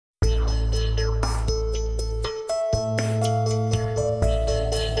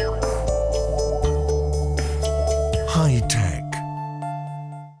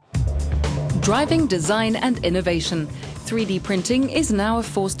Driving design and innovation, 3D printing is now a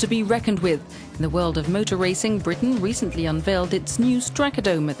force to be reckoned with. In the world of motor racing, Britain recently unveiled its new Strakka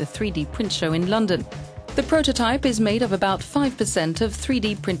Dome at the 3D print show in London. The prototype is made of about 5% of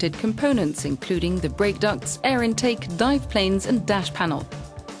 3D printed components, including the brake ducts, air intake, dive planes and dash panel.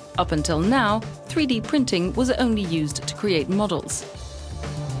 Up until now, 3D printing was only used to create models.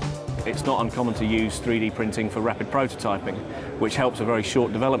 It's not uncommon to use 3D printing for rapid prototyping, which helps a very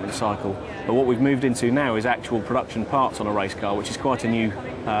short development cycle. But what we've moved into now is actual production parts on a race car, which is quite a new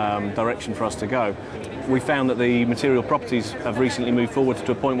direction for us to go. We found that the material properties have recently moved forward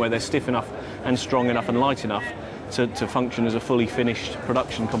to a point where they're stiff enough and strong enough and light enough to function as a fully finished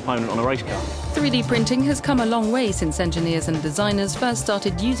production component on a race car. 3D printing has come a long way since engineers and designers first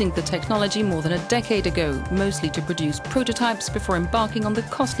started using the technology more than a decade ago, mostly to produce prototypes before embarking on the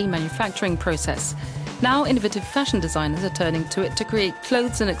costly manufacturing process. Now, innovative fashion designers are turning to it to create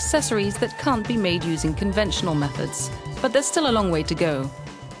clothes and accessories that can't be made using conventional methods. But there's still a long way to go.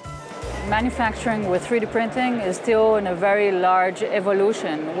 Manufacturing with 3D printing is still in a very large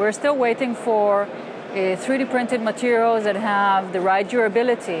evolution. We're still waiting for 3D printed materials that have the right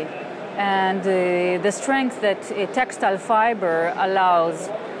durability and the strength that a textile fiber allows.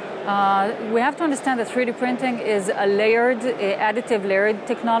 We have to understand that 3D printing is a additive layered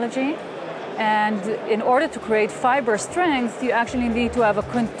technology, and in order to create fiber strength, you actually need to have a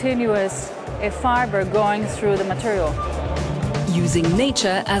continuous fiber going through the material. Using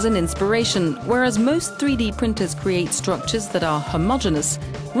nature as an inspiration, whereas most 3D printers create structures that are homogeneous,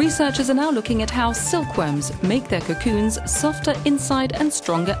 researchers are now looking at how silkworms make their cocoons softer inside and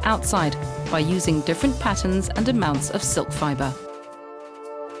stronger outside by using different patterns and amounts of silk fiber.